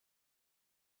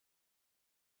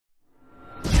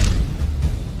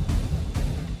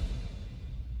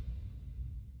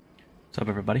What's up,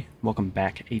 everybody? Welcome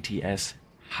back, ATS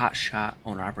Hotshot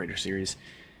Owner-Operator Series.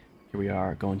 Here we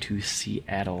are going to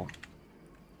Seattle.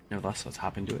 Nevertheless, let's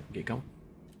hop into it and get going.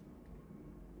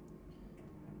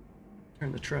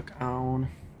 Turn the truck on,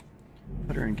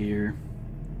 put her in gear.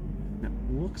 It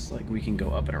looks like we can go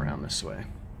up and around this way.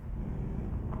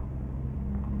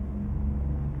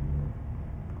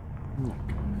 Oh,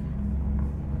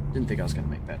 God. Didn't think I was going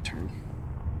to make that turn.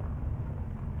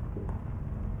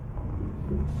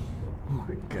 Oh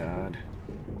my God,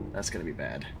 that's gonna be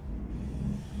bad.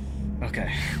 Okay,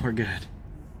 we're good.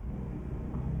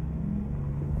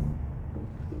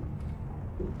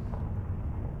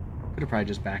 Could have probably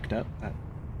just backed up, but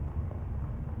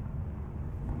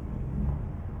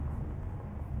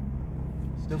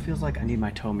still feels like I need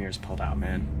my tow mirrors pulled out,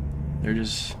 man. They're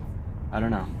just, I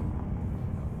don't know.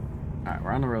 Alright,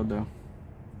 we're on the road though.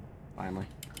 Finally.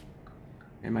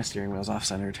 And my steering wheel's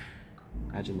off-centered.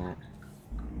 Imagine that.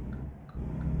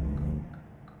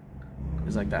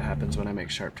 Like that happens when I make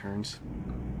sharp turns.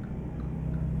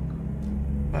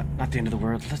 But not the end of the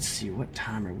world. Let's see, what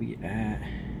time are we at?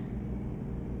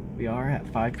 We are at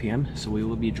 5 p.m. so we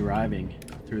will be driving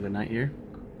through the night here.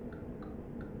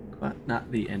 But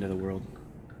not the end of the world.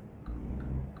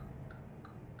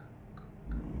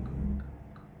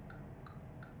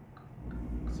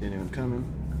 See anyone coming?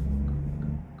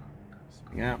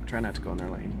 Swing out. Try not to go in their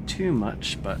lane too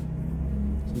much, but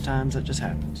sometimes that just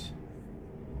happens.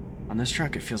 On this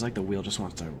truck, it feels like the wheel just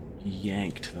wants to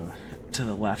yank to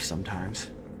the left sometimes.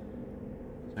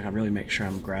 Like I really make sure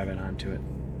I'm grabbing onto it.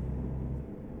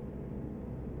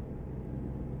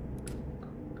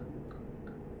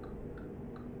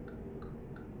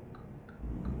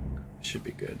 Should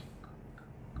be good.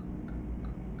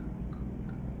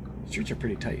 Streets are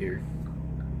pretty tight here.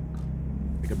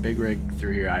 Like a big rig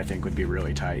through here, I think, would be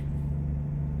really tight.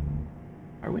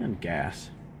 Are we on gas?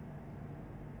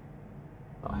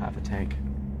 About half a tank.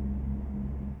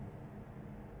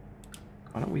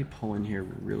 Why don't we pull in here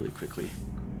really quickly?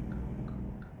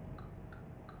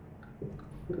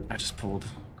 I just drove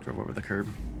over the curb.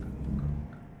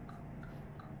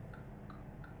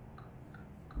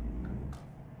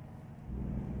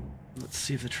 Let's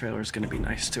see if the trailer is going to be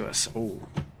nice to us. Oh,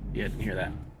 yeah, didn't hear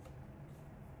that.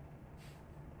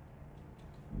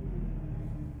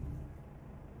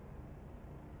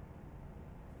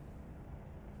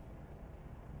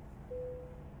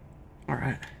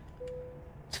 Alright,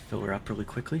 let's fill her up really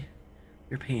quickly.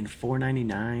 You're paying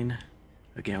 $4.99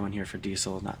 a gallon here for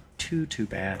diesel. Not too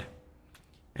bad.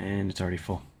 And it's already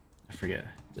full. I forget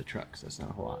the truck, so that's not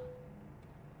a whole lot.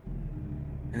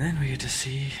 And then we get to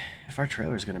see if our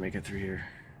trailer's gonna make it through here.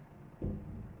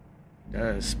 It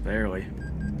does, barely.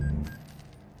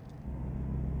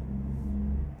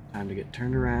 Time to get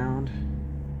turned around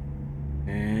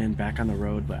and back on the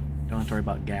road, but don't have to worry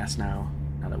about gas now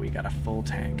that we got a full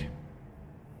tank.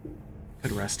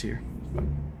 Could rest here, but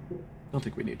don't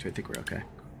think we need to. I think we're okay.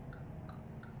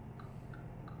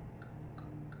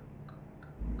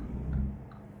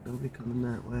 They'll be coming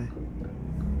that way.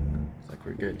 Looks like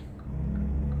we're good.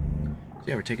 So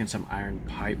yeah, we're taking some iron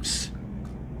pipes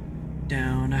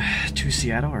down to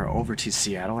Seattle, or over to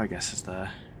Seattle, I guess is the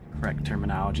correct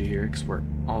terminology here, because we're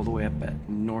all the way up at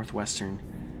northwestern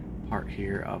part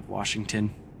here of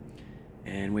Washington,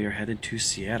 and we are headed to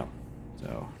Seattle,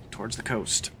 so towards the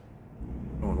coast.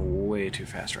 Going way too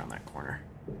fast around that corner.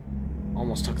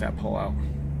 Almost took that pole out.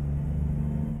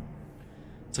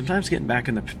 Sometimes getting back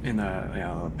in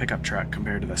the pickup truck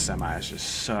compared to the semi is just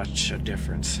such a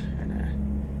difference, and it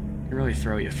can really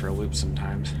throw you for a loop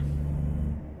sometimes.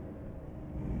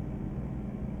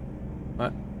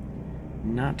 But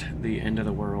not the end of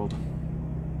the world.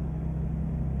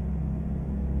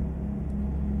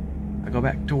 I go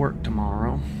back to work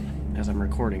tomorrow as I'm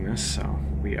recording this, so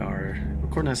we are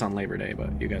recording this on Labor Day,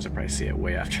 but you guys will probably see it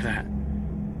way after that.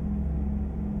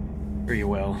 Or you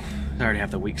will. I already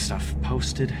have the week stuff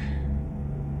posted.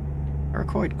 I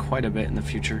record quite a bit in the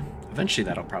future. Eventually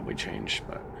that'll probably change,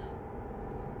 but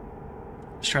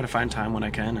just try to find time when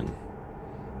I can, and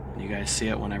you guys see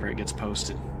it whenever it gets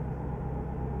posted.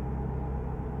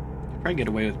 Probably get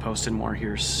away with posting more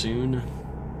here soon,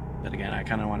 but again, I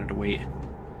kind of wanted to wait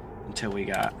until we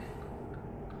got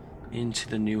into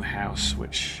the new house,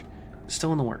 which is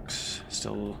still in the works.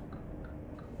 Still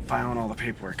filing all the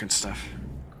paperwork and stuff.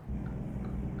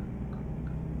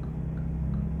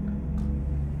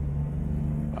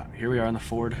 But here we are on the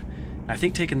Ford. I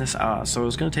think taking this, so it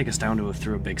was going to take us down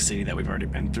through a big city that we've already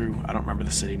been through. I don't remember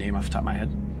the city name off the top of my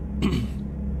head.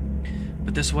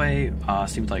 But this way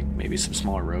seemed like maybe some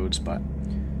smaller roads, but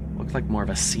looked like more of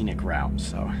a scenic route,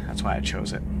 so that's why I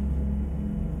chose it.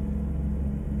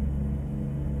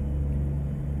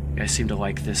 You guys seem to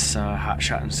like this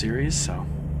Hotshotting series, so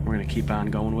we're gonna keep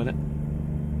on going with it.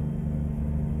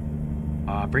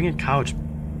 Bringing college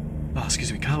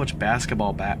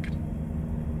basketball back.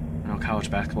 I know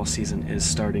college basketball season is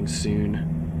starting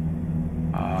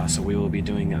soon, so we will be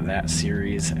doing that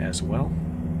series as well.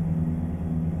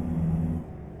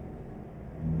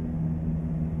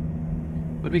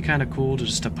 Would be kind of cool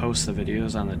just to post the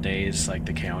videos on the days like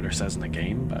the calendar says in the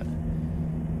game, but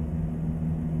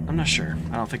I'm not sure.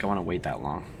 I don't think I want to wait that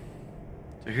long.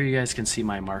 So here you guys can see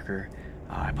my marker.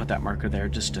 I put that marker there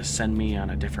just to send me on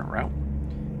a different route.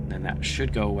 And then that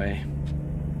should go away.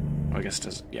 Well, I guess it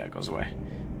does. Yeah, it goes away.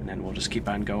 And then we'll just keep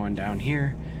on going down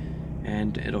here,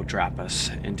 and it'll drop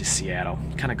us into Seattle.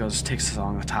 Kind of takes us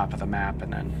along the top of the map,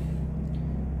 and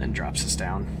then drops us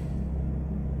down.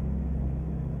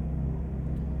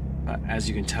 As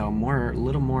you can tell, a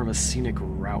little more of a scenic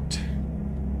route,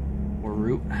 or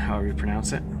route, however you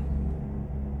pronounce it.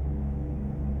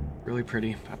 Really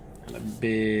pretty. And a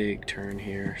big turn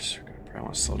here, so we're gonna probably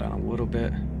want to slow down a little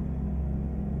bit.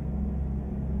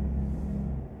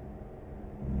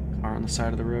 Car on the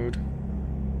side of the road.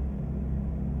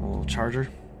 A little Charger.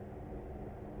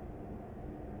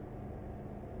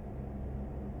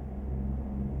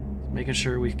 Making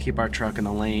sure we keep our truck in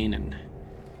the lane and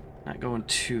not going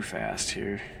too fast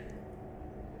here.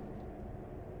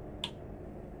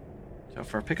 So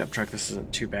for a pickup truck, this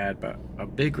isn't too bad, but a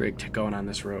big rig going on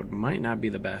this road might not be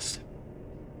the best.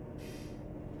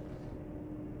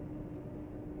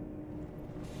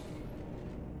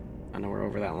 I know we're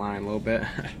over that line a little bit,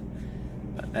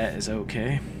 but that is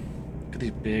okay. Look at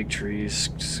these big trees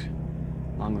just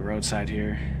along the roadside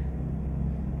here.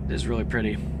 It is really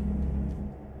pretty.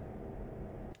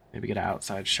 Maybe get an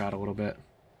outside shot a little bit.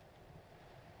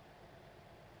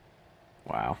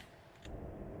 Wow,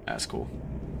 that's cool.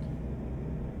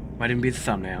 Might even be the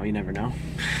thumbnail, you never know.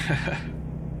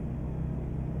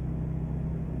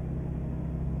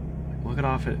 Look it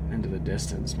off into the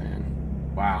distance, man.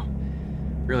 Wow,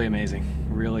 really amazing,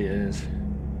 really is.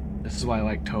 This is why I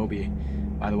like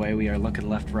Tobii. By the way, we are looking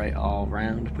left, right, all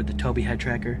around with the Tobii head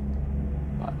tracker.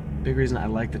 But big reason I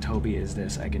like the Tobii is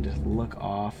this: I can just look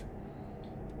off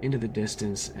into the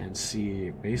distance and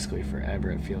see basically forever,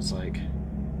 it feels like.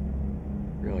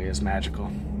 Really is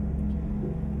magical.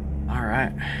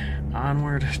 Alright,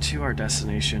 onward to our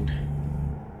destination.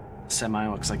 Semi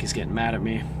looks like he's getting mad at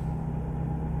me.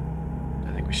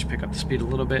 I think we should pick up the speed a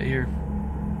little bit here.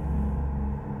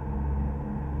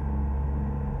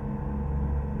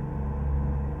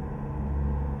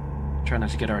 Try not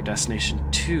to get our destination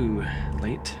too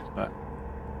late, but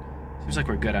seems like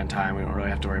we're good on time. We don't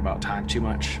really have to worry about time too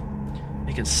much.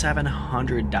 Making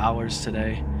 $700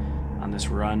 today on this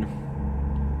run.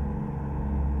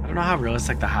 I don't know how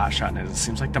realistic the Hotshotting is. It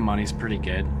seems like the money's pretty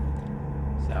good.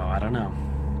 So, I don't know.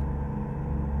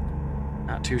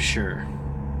 Not too sure.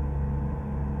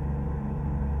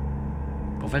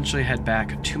 We'll eventually head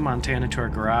back to Montana to our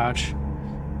garage.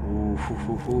 Ooh, hoo,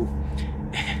 hoo, hoo.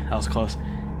 That was close.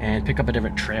 And pick up a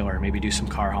different trailer. Maybe do some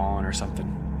car hauling or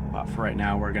something. But for right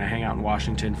now, we're going to hang out in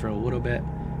Washington for a little bit.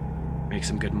 Make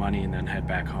some good money and then head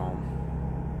back home.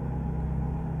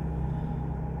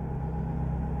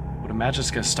 Would imagine it's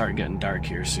gonna start getting dark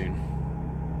here soon.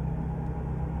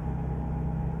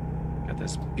 Got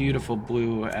this beautiful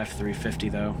blue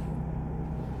F350 though.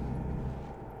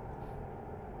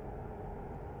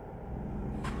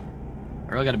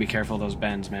 I really gotta be careful of those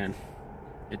bends, man.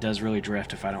 It does really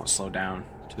drift if I don't slow down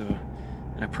to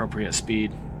an appropriate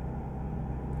speed.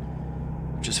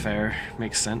 Which is fair,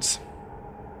 makes sense.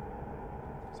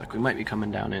 It's like we might be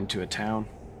coming down into a town.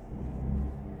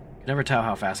 Can never tell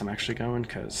how fast I'm actually going,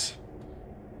 because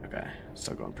okay,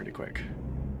 still going pretty quick.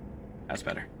 That's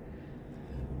better.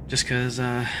 Just because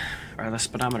the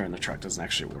speedometer in the truck doesn't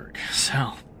actually work,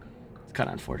 so it's kind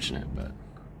of unfortunate. But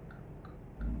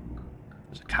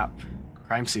there's a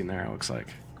crime scene there. It looks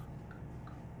like.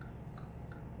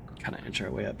 Kind of inch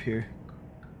our way up here.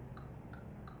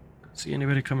 See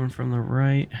anybody coming from the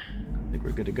right? I think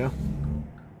we're good to go.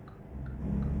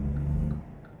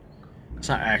 It's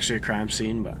not actually a crime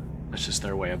scene, but that's just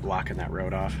their way of blocking that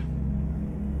road off.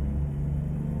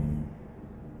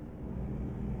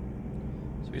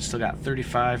 So we still got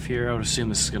 35 here. I would assume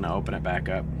this is going to open it back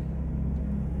up.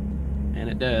 And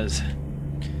it does.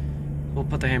 We'll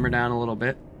put the hammer down a little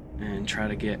bit and try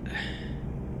to get...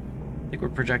 I think we're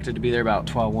projected to be there about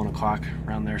 12, 1 o'clock,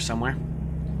 around there somewhere.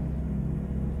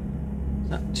 It's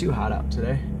not too hot out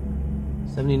today.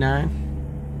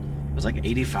 79. It was like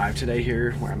 85 today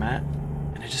here where I'm at.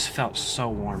 And it just felt so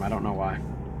warm. I don't know why.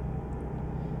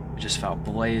 It just felt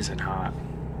blazing hot.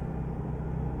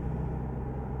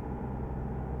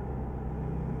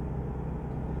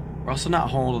 We're also not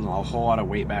holding a whole lot of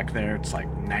weight back there. It's like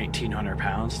 1,900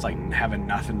 pounds. It's like having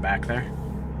nothing back there.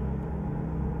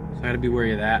 So I gotta be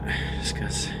wary of that, just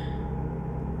because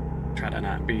try to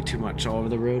not be too much all over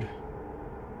the road.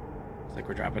 It's like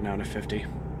we're dropping down to 50.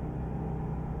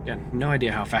 Again, no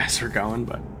idea how fast we're going,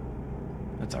 but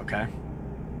that's okay.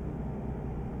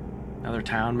 Another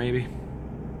town, maybe.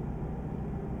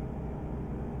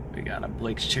 We got a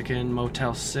Blake's Chicken,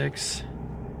 Motel 6.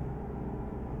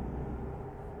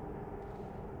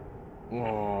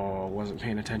 Whoa, wasn't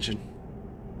paying attention.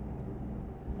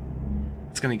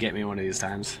 It's gonna get me one of these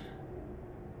times.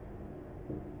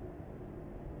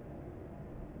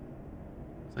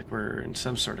 It's like we're in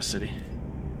some sort of city.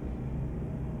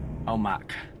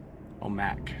 Omak,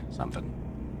 something.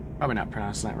 Probably not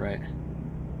pronouncing that right.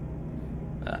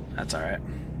 But that's alright.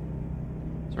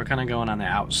 So we're kind of going on the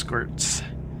outskirts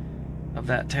of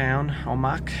that town,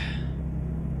 Omak.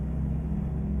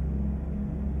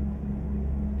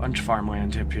 Bunch of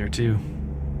farmland up here too.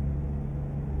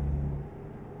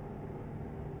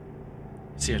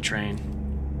 See a train.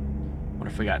 Wonder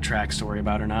if we got tracks to worry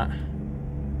about or not.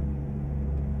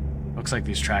 Looks like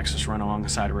these tracks just run along the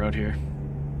side of the road here.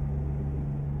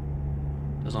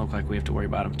 Doesn't look like we have to worry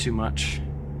about them too much.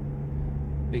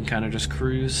 We can kind of just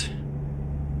cruise,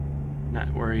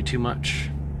 not worry too much.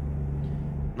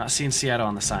 I'm not seeing Seattle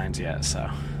on the signs yet, so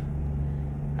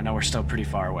I know we're still pretty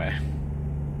far away.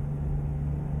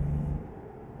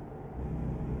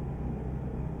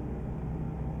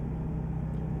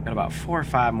 Got about 4 or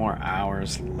 5 more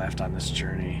hours left on this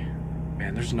journey.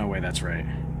 Man, there's no way that's right.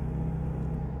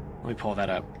 Let me pull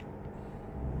that up.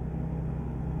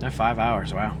 5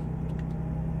 hours, wow.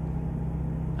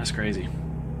 That's crazy.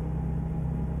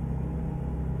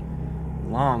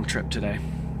 Long trip today,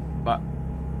 but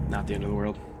not the end of the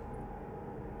world.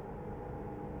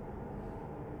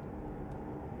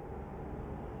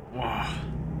 Whoa.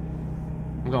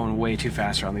 I'm going way too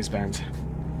fast around these bends.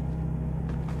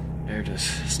 They're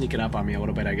just sneaking up on me a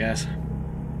little bit, I guess.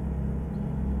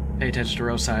 Pay attention to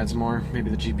roadsides more, maybe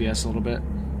the GPS a little bit.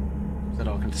 Instead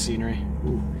of looking at the scenery.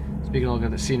 Ooh. Speaking of looking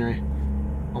at the scenery,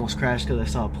 almost crashed because I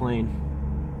saw a plane.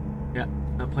 Yeah,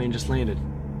 that plane just landed.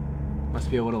 Must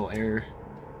be a little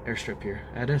airstrip here.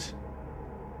 That is.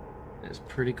 It's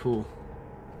pretty cool.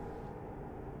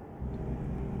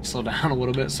 Slow down a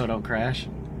little bit so I don't crash.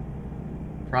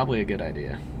 Probably a good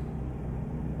idea.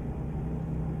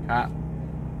 Cop.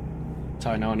 That's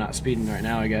how I know I'm not speeding right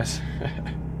now, I guess.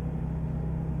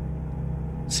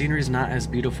 Scenery's not as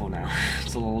beautiful now.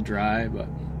 It's a little dry, but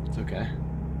it's okay.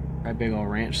 Right, big old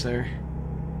ranch there.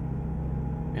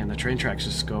 And the train tracks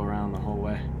just go around the whole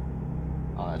way.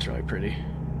 Oh, that's really pretty.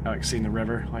 I like seeing the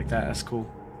river like that. That's cool.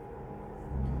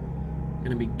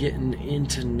 Gonna be getting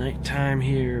into nighttime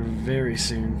here very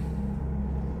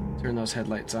soon. Turn those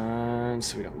headlights on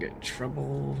so we don't get in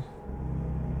trouble.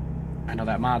 I know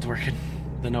that mod's working.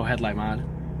 The no headlight mod.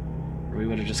 Or we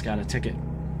would have just got a ticket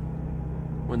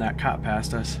when that cop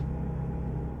passed us.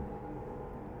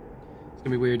 It's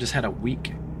gonna be weird. Just had a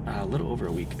week, a little over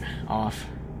a week off.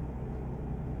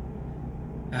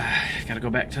 Gotta go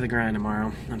back to the grind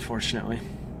tomorrow, unfortunately.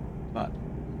 But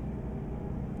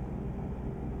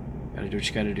gotta do what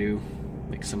you gotta do.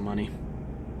 Make some money.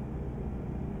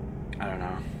 I don't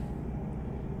know.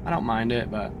 I don't mind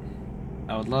it, but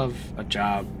I would love a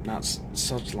job, not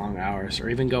such long hours, or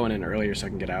even going in earlier so I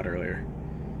can get out earlier.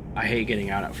 I hate getting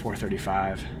out at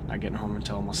 4:35, not getting home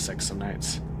until almost 6 some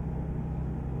nights.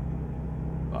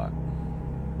 But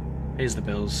pays the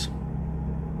bills.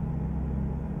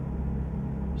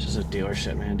 It's just a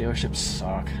dealership, man. Dealerships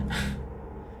suck.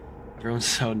 Everyone's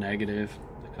so negative.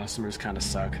 The customers kind of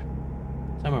suck.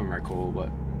 Some of them are cool, but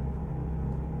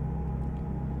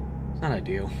it's not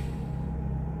ideal.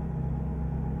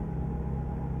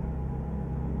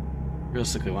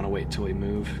 Realistically, I want to wait till we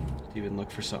move to even look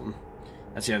for something.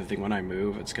 That's the other thing. When I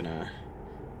move, it's gonna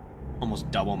almost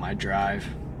double my drive.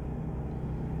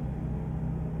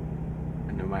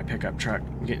 I know my pickup truck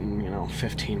getting,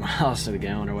 15 miles to the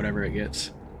gallon or whatever it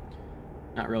gets.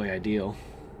 Not really ideal.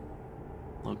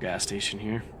 Little gas station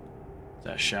here. Is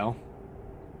that Shell?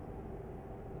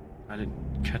 I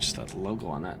didn't catch that logo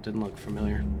on that. Didn't look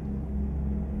familiar.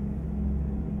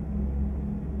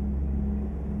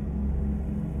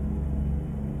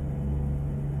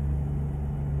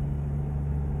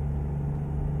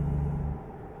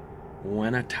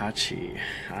 Wenatchee.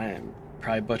 I am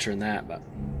probably butchering that, but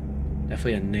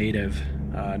definitely a native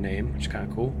name, which is kind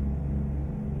of cool.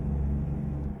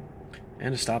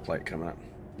 And a stoplight coming up.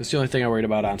 That's the only thing I worried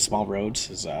about on small roads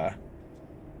is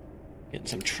getting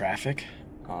some traffic.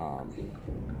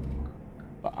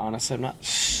 But honestly, I'm not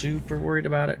super worried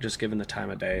about it, just given the time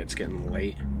of day. It's getting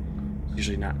late. There's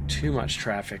usually not too much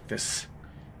traffic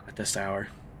at this hour.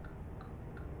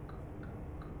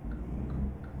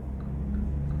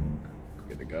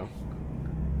 Good to go.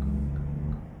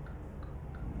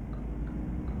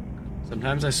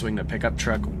 Sometimes I swing the pickup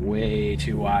truck way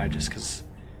too wide just because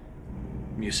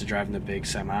I'm used to driving the big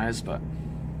semis, but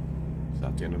it's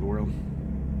not the end of the world.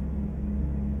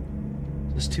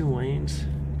 There's 2 lanes.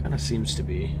 Kind of seems to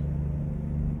be.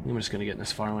 I'm just going to get in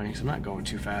this far lane because I'm not going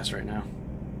too fast right now.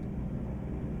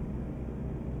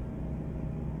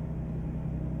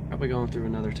 Probably going through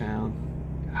another town.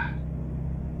 God,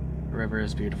 the river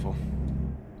is beautiful.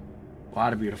 A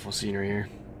lot of beautiful scenery here.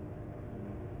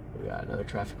 We got another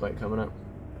traffic light coming up.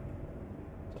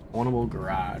 It's an ownable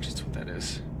garage, that's what that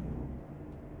is.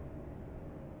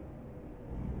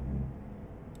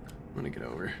 I'm gonna get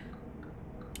over.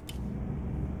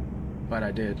 But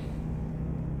I did.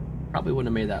 Probably wouldn't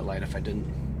have made that light if I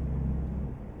didn't.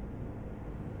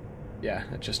 Yeah,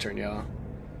 it just turned yellow.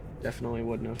 Definitely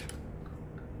wouldn't have.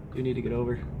 Do need to get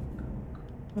over.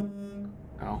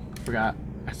 Oh, forgot.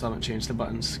 I still haven't changed the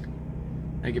buttons.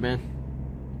 Thank you, man.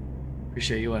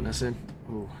 Appreciate you letting us in.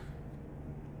 Ooh.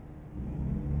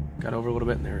 Got over a little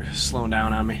bit and they were slowing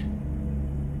down on me.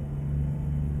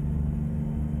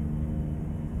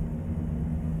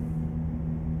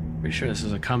 Pretty sure this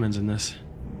is a Cummins in this.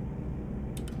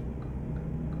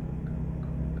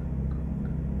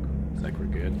 Looks like we're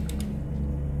good.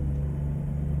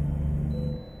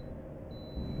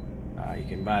 You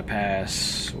can bypass.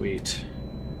 Sweet.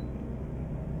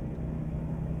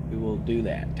 We will do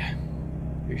that.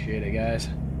 Appreciate it, guys.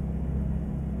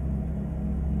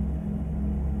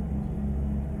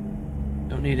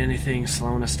 Don't need anything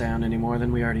slowing us down any more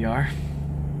than we already are.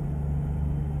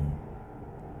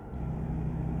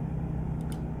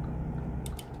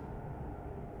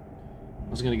 I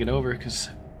was gonna get over because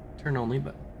turn only,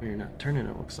 but we're not turning,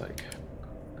 it looks like.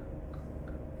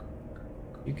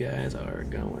 You guys are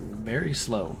going very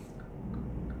slow.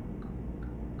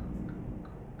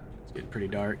 It's getting pretty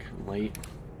dark and late.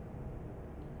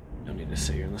 Don't need to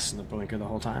sit here and listen to the blinker the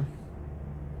whole time.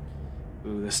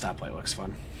 Ooh, this stoplight looks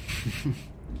fun.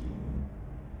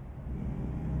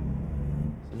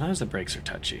 Sometimes the brakes are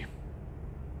touchy.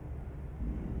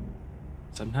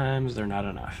 Sometimes they're not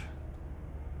enough.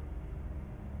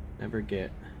 Never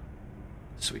get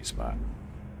the sweet spot.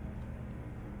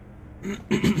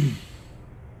 Come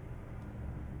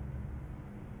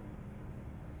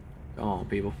on,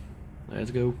 people. Let's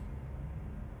go.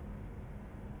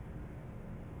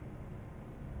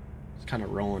 It's kind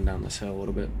of rolling down this hill a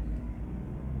little bit.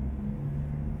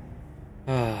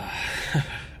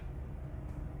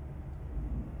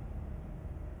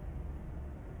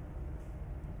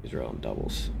 These are all in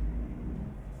doubles.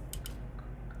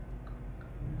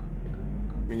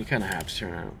 I mean, you kind of have to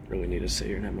turn out. Really need to sit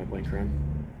here and have my blinker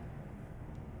on.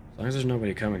 As long as there's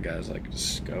nobody coming, guys, like,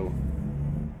 just go.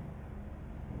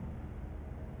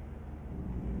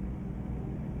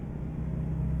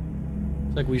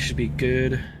 Looks like we should be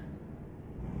good.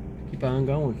 Keep on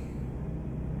going.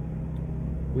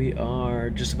 We are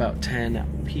just about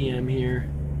 10 p.m. here.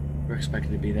 We're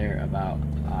expected to be there about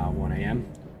 1 a.m.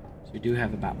 So we do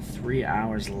have about 3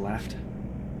 hours left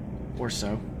or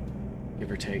so,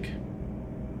 give or take.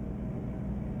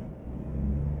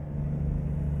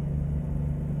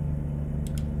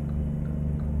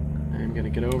 I'm gonna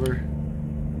get over,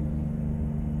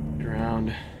 get around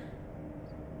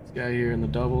this guy here in the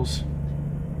doubles.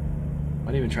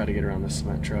 Might even try to get around this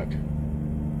cement truck.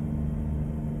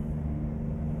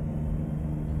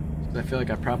 Because I feel like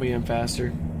I probably am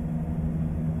faster.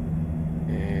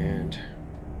 And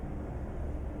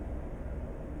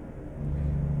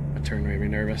a turn made me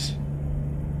nervous.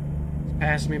 It's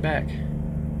passed me back.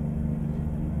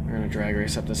 We're gonna drag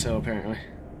race up this hill apparently.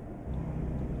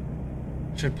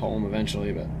 Should pull him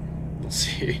eventually, but we'll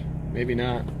see. Maybe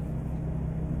not.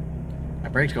 I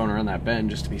braked going around that bend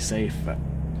just to be safe, but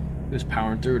he was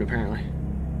powering through it apparently.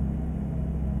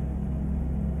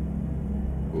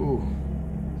 Ooh.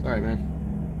 Sorry, man.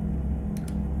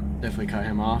 Definitely cut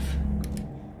him off.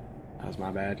 That was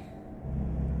my bad.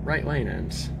 Right lane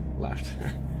ends. Left.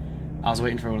 I was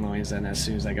waiting for one of the lanes to end as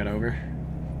soon as I got over.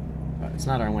 But it's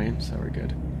not our lane, so we're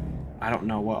good. I don't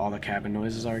know what all the cabin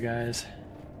noises are, guys.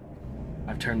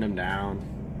 I've turned them down.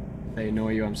 If they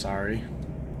annoy you, I'm sorry.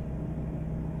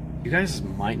 You guys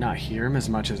might not hear them as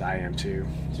much as I am too,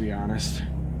 to be honest.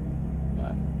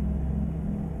 But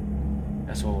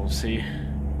that's what we'll see.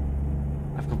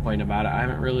 I've complained about it. I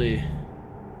haven't really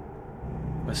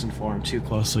listened for them too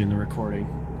closely in the recording.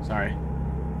 Sorry.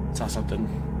 I saw something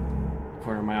in the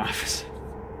corner of my office.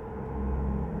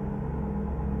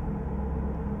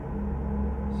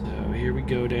 here we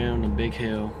go down a big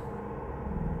hill.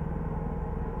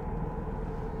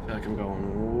 I feel like I'm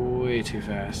going way too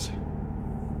fast.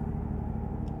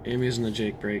 I'm using the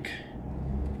Jake brake,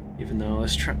 even though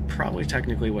this truck probably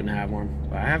technically wouldn't have one.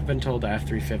 But I have been told the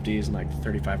F350s and like the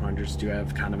 3500s do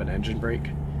have kind of an engine brake,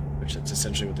 which that's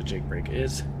essentially what the Jake brake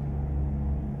is.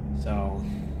 So,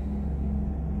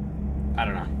 I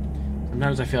don't know.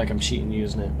 Sometimes I feel like I'm cheating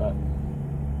using it, but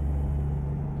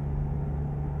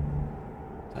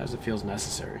sometimes it feels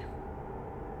necessary.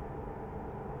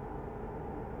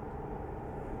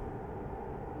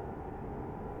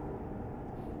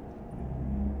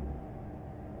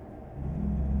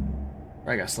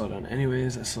 I gotta slow down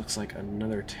anyways. This looks like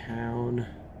another town.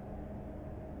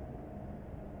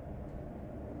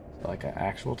 Is it like an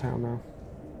actual town though?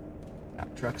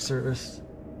 Got truck service.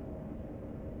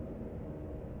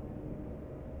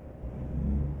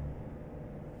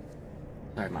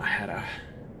 Sorry, I had a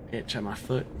itch on my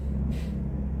foot.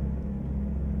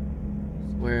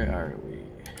 Where are we?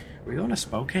 Are we going to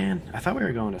Spokane? I thought we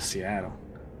were going to Seattle.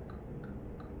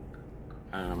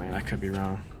 I don't know, man. I could be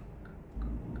wrong.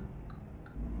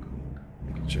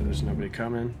 Making sure there's nobody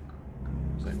coming.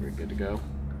 Looks like we're good to go.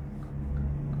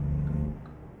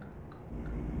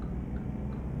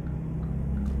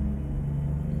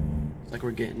 Looks like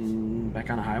we're getting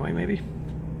back on a highway, maybe?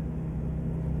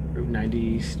 Route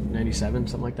 90, 97,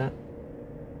 something like that.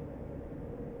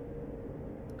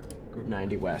 Route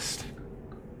 90 West.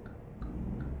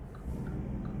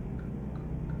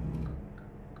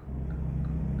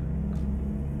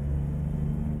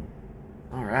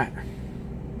 Alright.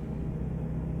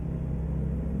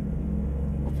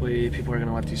 Hopefully people are going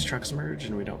to let these trucks merge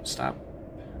and we don't stop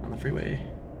on the freeway.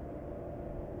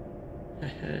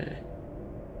 It's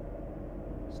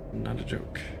not a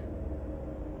joke.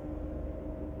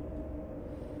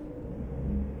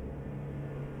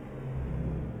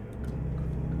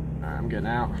 I'm getting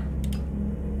out.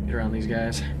 Get around these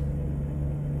guys.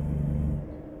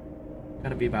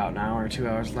 Gotta be about an hour or 2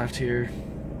 hours left here.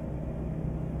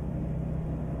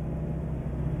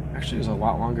 Actually, it was a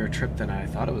lot longer trip than I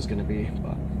thought it was gonna be,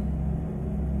 but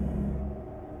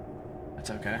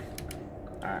that's okay.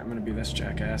 Alright, I'm gonna be this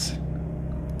jackass.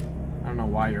 I don't know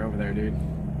why you're over there, dude.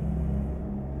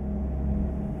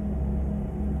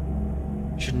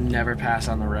 Should never pass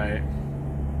on the right.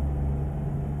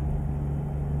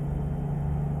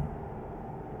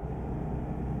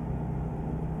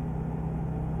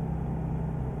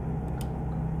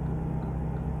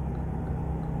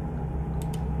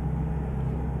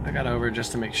 I got over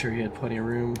just to make sure he had plenty of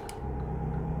room,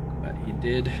 but he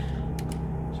did,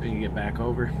 so you can get back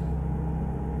over.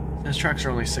 His trucks are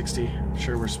only 60. I'm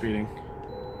sure we're speeding.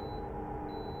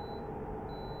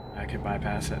 I can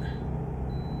bypass it.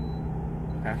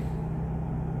 Okay.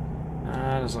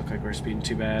 Doesn't look like we're speeding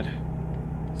too bad.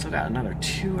 Still got another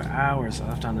 2 hours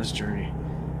left on this journey.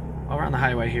 While we're on the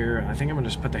highway here, I think I'm gonna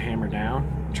just put the hammer down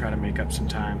and try to make up some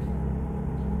time.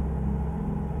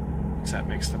 Because that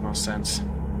makes the most sense.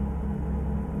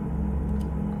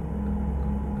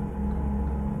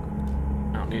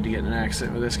 Need to get in an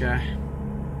accident with this guy,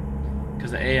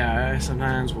 because the AI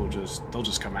sometimes they'll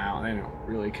just come out. They don't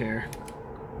really care.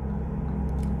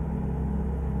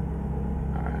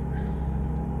 All right.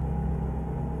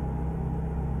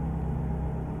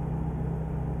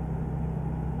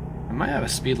 I might have a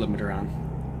speed limiter on,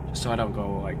 just so I don't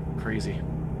go like crazy.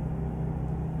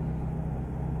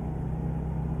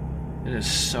 It is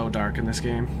so dark in this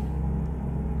game.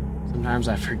 Sometimes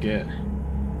I forget,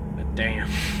 but damn.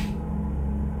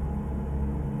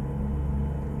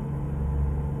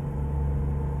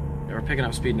 We're picking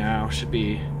up speed now, should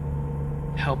be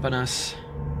helping us.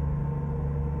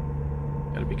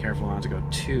 Gotta be careful not to go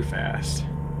too fast.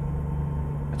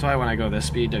 That's why when I go this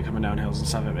speed to coming down hills and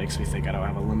stuff, it makes me think I don't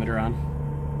have a limiter on.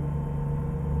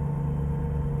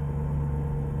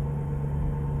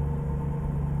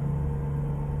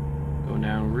 Going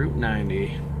down Route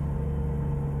 90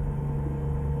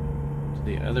 to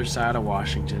the other side of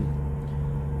Washington.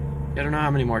 I don't know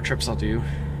how many more trips I'll do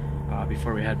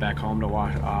before we head back home to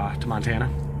Montana.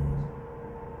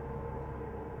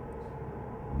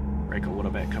 Brake a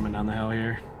little bit coming down the hill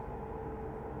here,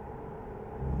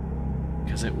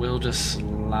 because it will just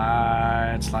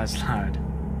slide.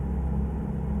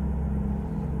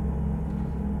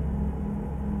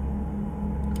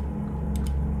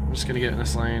 I'm just gonna get in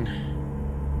this lane.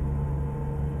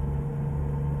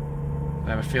 I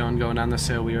have a feeling going down this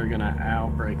hill we are gonna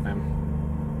outbrake them.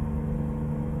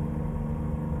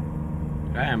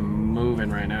 I am moving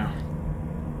right now.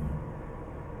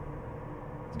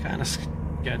 It's kind of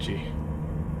sketchy.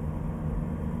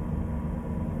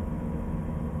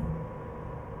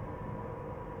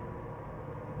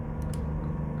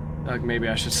 Like maybe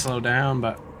I should slow down,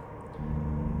 but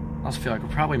I also feel like we're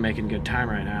probably making good time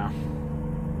right now.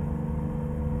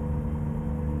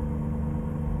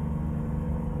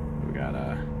 We got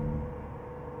I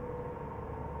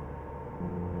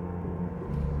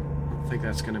don't think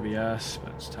that's gonna be us,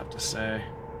 but it's tough to say.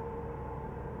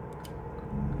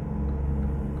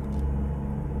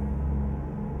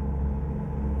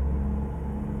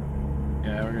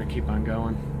 Yeah, we're gonna keep on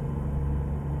going.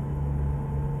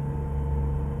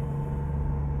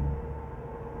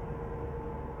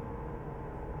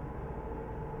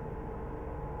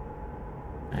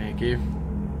 Thank you.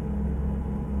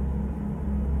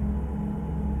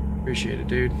 Appreciate it,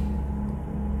 dude.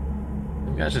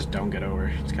 You guys just don't get over.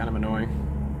 It's kind of annoying.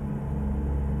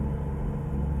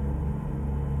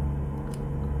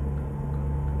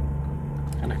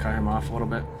 Kind of cut him off a little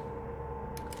bit.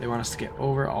 They want us to get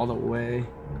over all the way.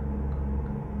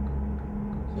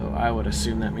 So I would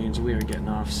assume that means we are getting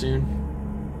off soon.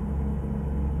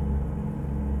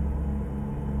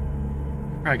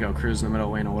 Probably go cruise in the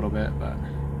middle lane a little bit, but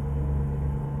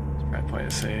let's probably play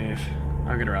it safe.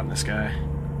 I'll get around this guy.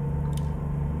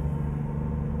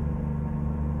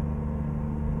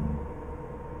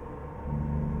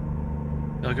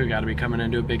 I feel like we gotta be coming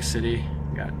into a big city.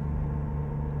 We got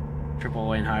triple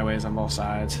lane highways on both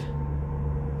sides.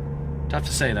 Tough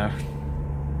to say though.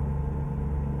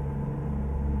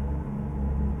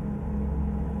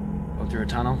 Go through a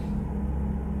tunnel.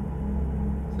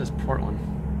 This is Portland.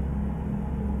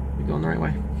 We going the right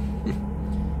way?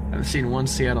 I haven't seen one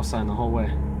Seattle sign the whole way.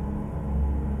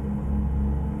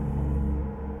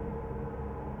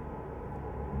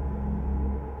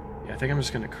 Yeah, I think I'm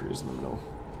just gonna cruise in the middle.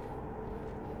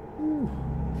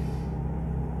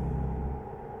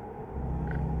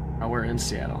 Oh, we're in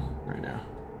Seattle right now.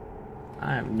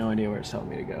 I have no idea where it's telling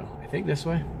me to go. I think this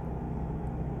way.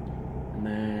 And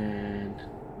then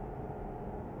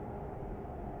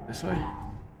this way?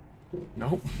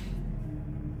 Nope.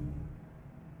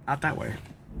 Not that way.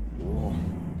 Whoa.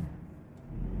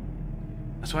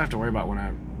 That's what I have to worry about when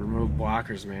I remove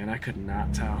blockers, man. I could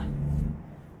not tell.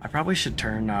 I probably should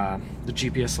turn the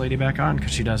GPS lady back on,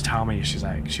 because she does tell me. She's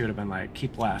like, she would have been like,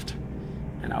 keep left.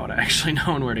 And I would have actually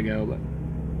known where to go, but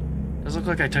it doesn't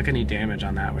look like I took any damage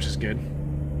on that, which is good.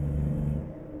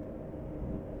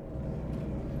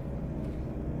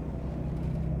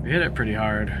 We hit it pretty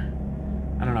hard.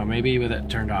 I don't know, maybe with it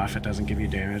turned off it doesn't give you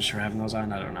damage for having those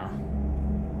on, I don't know.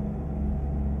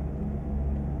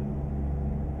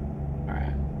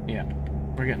 Alright, yeah.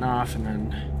 We're getting off and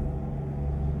then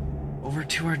over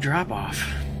to our drop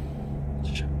off.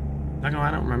 Not gonna lie,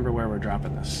 I don't remember where we're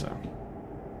dropping this, so.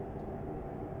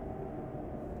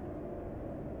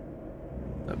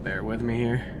 But bear with me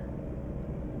here.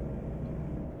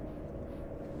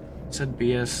 It said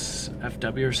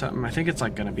BSFW or something. I think it's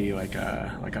like gonna be like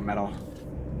a metal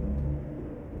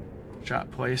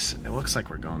shop place. It looks like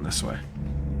we're going this way.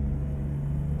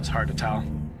 It's hard to tell.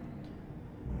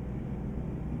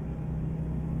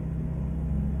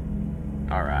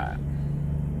 All right.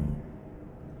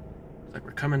 Looks like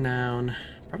we're coming down.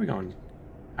 Probably going.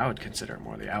 I would consider it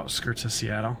more the outskirts of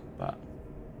Seattle, but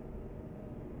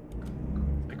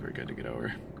I think we're good to get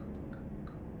over.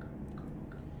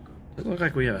 Doesn't look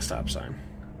like we have a stop sign.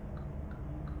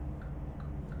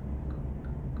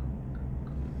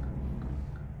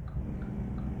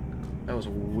 That was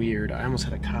weird. I almost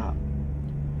had a cop.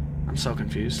 I'm so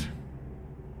confused.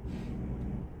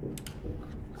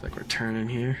 Looks like we're turning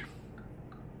here.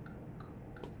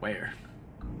 Where?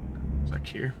 It's like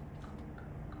here.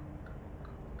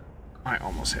 I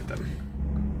almost hit them.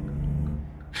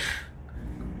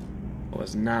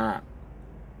 Was not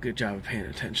good job of paying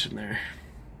attention there.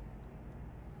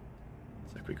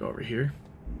 It's like we go over here.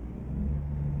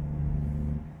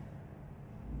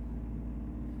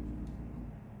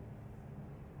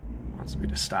 Wants me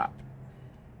to stop.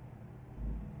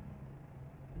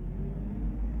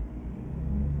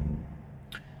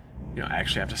 You don't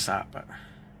actually have to stop, but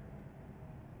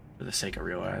for the sake of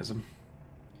realism.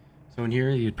 So in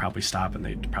here, you'd probably stop and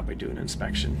they'd probably do an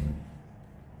inspection.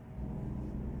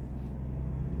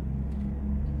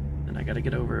 And I gotta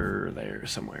get over there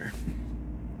somewhere.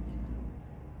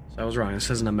 So I was wrong. This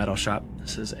isn't a metal shop.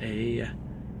 This is a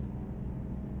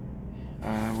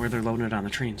where they're loading it on the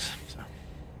trains. So.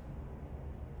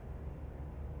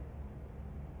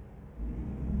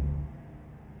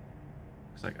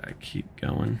 Looks like I keep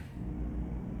going.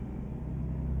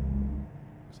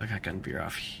 Looks like I can veer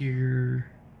off here.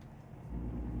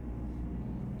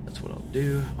 That's what I'll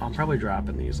do. I'm probably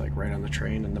dropping these like right on the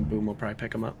train, and then Boom will probably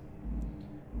pick them up.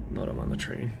 Load them on the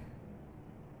train.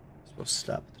 Supposed to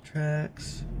stop at the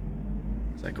tracks.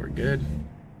 Looks like we're good.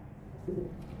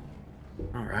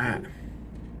 Alright.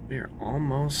 We are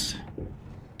almost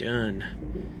done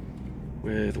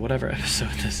with whatever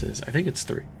episode this is. I think it's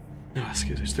 3. No,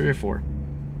 excuse me, it's 3 or 4.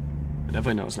 I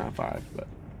definitely know it's not 5, but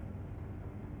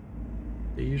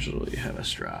they usually have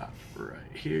us drop right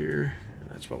here. And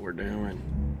that's what we're doing.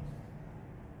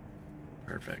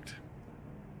 Perfect.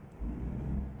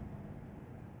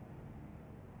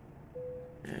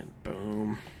 And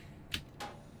boom.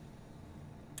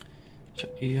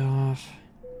 Shut E off.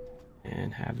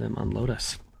 And have them unload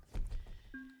us.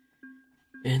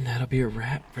 And that'll be a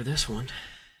wrap for this one.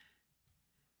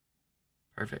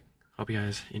 Perfect. Hope you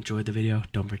guys enjoyed the video.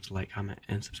 Don't forget to like, comment,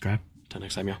 and subscribe. Until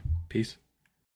next time, y'all. Peace.